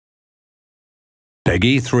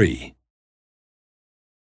Peggy 3.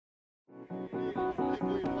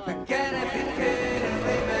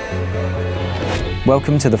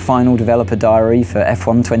 Welcome to the final developer diary for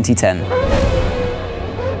F1 2010.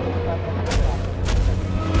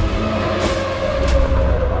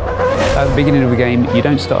 At the beginning of the game, you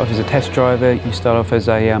don't start off as a test driver, you start off as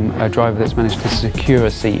a driver that's managed to secure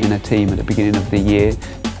a seat in a team at the beginning of the year.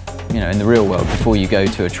 You know, in the real world, before you go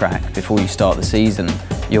to a track, before you start the season,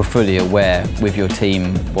 you're fully aware with your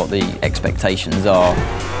team what the expectations are.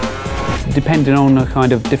 Depending on the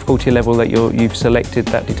kind of difficulty level that you've selected,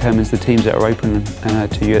 that determines the teams that are open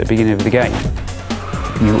to you at the beginning of the game.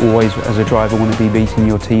 You always, as a driver, want to be beating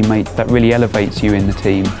your teammate. That really elevates you in the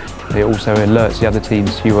team. It also alerts the other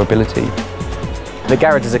teams to your ability. The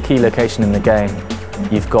garage is a key location in the game.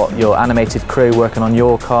 You've got your animated crew working on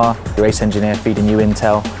your car, your race engineer feeding you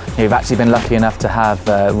intel. You've actually been lucky enough to have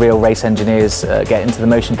real race engineers get into the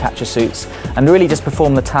motion capture suits and really just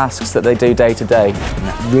perform the tasks that they do day to day. And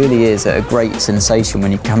that really is a great sensation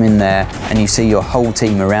when you come in there and you see your whole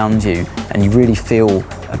team around you and you really feel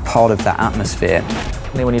a part of that atmosphere.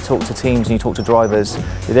 When you talk to teams and you talk to drivers,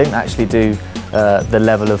 they don't actually do the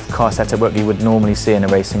level of car setup work you would normally see in a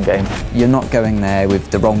racing game. You're not going there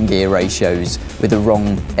with the wrong gear ratios, with the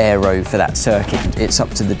wrong aero for that circuit. It's up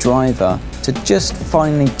to the driver to just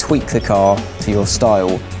finally tweak the car to your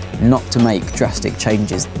style, not to make drastic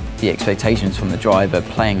changes. The expectations from the driver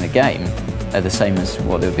playing the game are the same as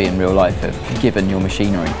what they would be in real life, given your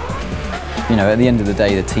machinery. You know, at the end of the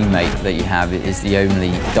day, the teammate that you have is the only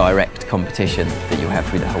direct competition that you have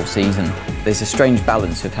through the whole season. There's a strange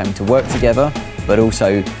balance of having to work together, but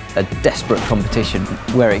also a desperate competition.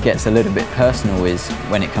 Where it gets a little bit personal is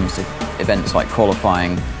when it comes to events like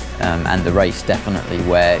qualifying and the race, definitely,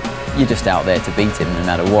 where you're just out there to beat him no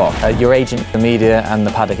matter what. Your agent, the media and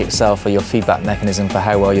the paddock itself are your feedback mechanism for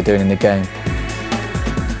how well you're doing in the game.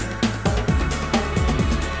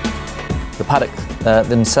 The paddock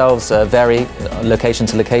themselves vary location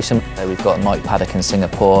to location. We've got Night Paddock in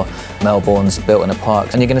Singapore, Melbourne's built in a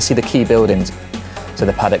park, and you're going to see the key buildings. So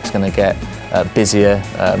the paddock's going to get busier,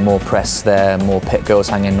 more press there, more pit girls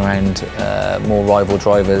hanging around, more rival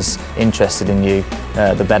drivers interested in you,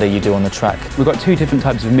 the better you do on the track. We've got two different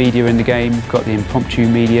types of media in the game. You've got the impromptu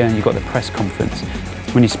media and you've got the press conference.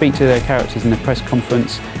 When you speak to their characters in the press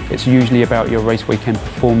conference, it's usually about your race weekend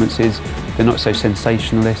performances. They're not so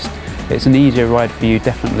sensationalist. It's an easier ride for you,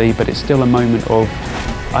 definitely, but it's still a moment of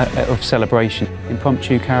celebration.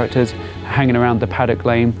 Impromptu characters hanging around the paddock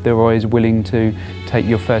lane, they're always willing to take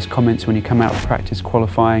your first comments when you come out of practice,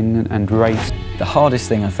 qualifying and race. The hardest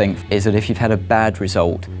thing, I think, is that if you've had a bad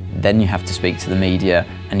result, then you have to speak to the media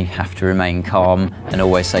and you have to remain calm and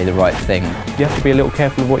always say the right thing. You have to be a little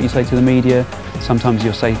careful of what you say to the media. Sometimes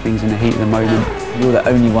you'll say things in the heat of the moment. You're the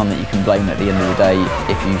only one that you can blame at the end of the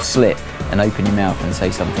day if you slip and open your mouth and say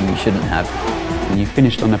something you shouldn't have. When you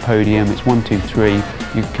finished on the podium, it's 1, 2, 3,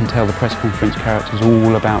 you can tell the press conference characters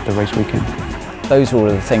all about the race weekend. Those are all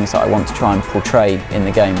of the things that I want to try and portray in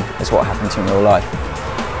the game as what happens in real life.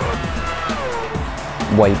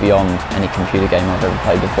 Way beyond any computer game I've ever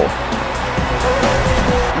played before.